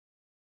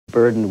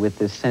burdened with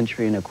this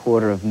century and a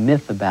quarter of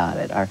myth about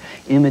it. Our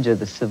image of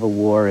the Civil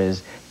War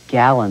is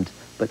gallant,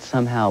 but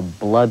somehow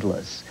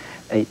bloodless.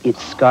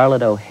 It's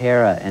Scarlett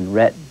O'Hara and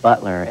Rhett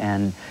Butler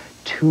and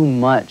too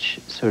much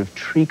sort of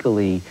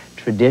treacly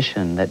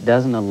tradition that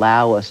doesn't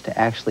allow us to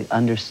actually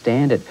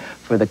understand it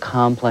for the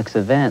complex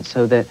event,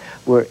 so that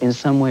we're in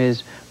some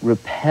ways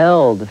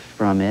repelled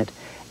from it,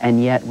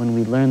 and yet when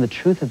we learn the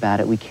truth about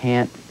it, we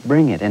can't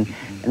bring it. And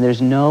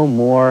there's no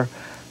more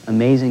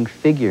amazing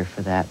figure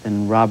for that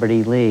than Robert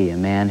E. Lee, a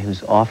man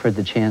who's offered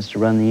the chance to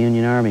run the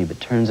Union Army but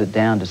turns it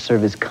down to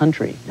serve his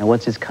country. Now,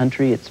 what's his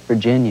country? It's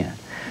Virginia,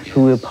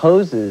 who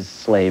opposes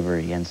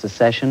slavery and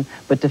secession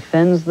but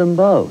defends them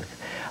both.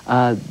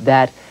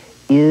 That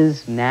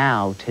is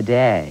now,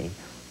 today,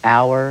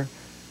 our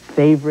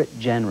favorite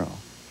general.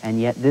 And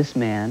yet this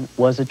man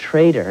was a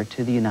traitor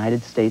to the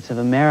United States of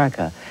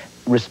America,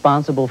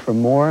 responsible for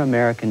more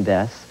American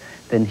deaths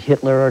than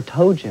Hitler or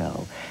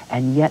Tojo.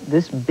 And yet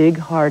this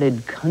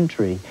big-hearted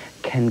country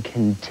can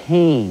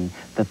contain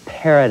the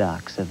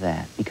paradox of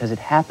that, because it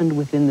happened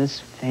within this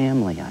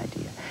family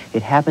idea.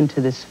 It happened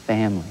to this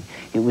family.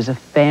 It was a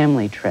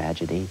family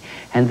tragedy.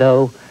 And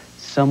though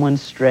someone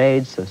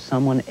strayed, so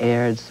someone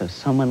erred, so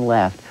someone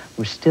left,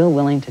 we're still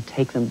willing to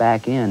take them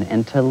back in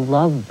and to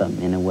love them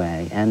in a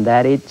way, and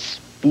that it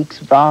speaks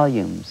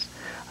volumes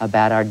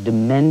about our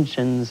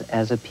dimensions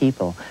as a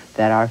people,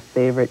 that our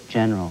favorite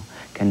general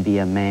can be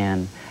a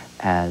man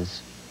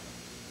as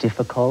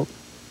difficult,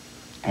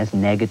 as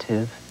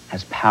negative,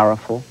 as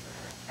powerful,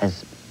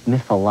 as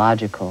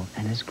mythological,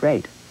 and as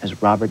great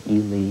as Robert E.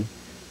 Lee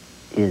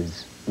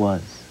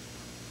was.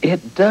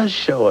 It does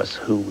show us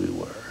who we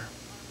were,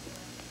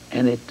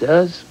 and it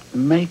does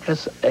make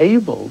us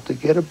able to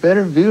get a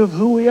better view of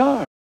who we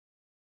are.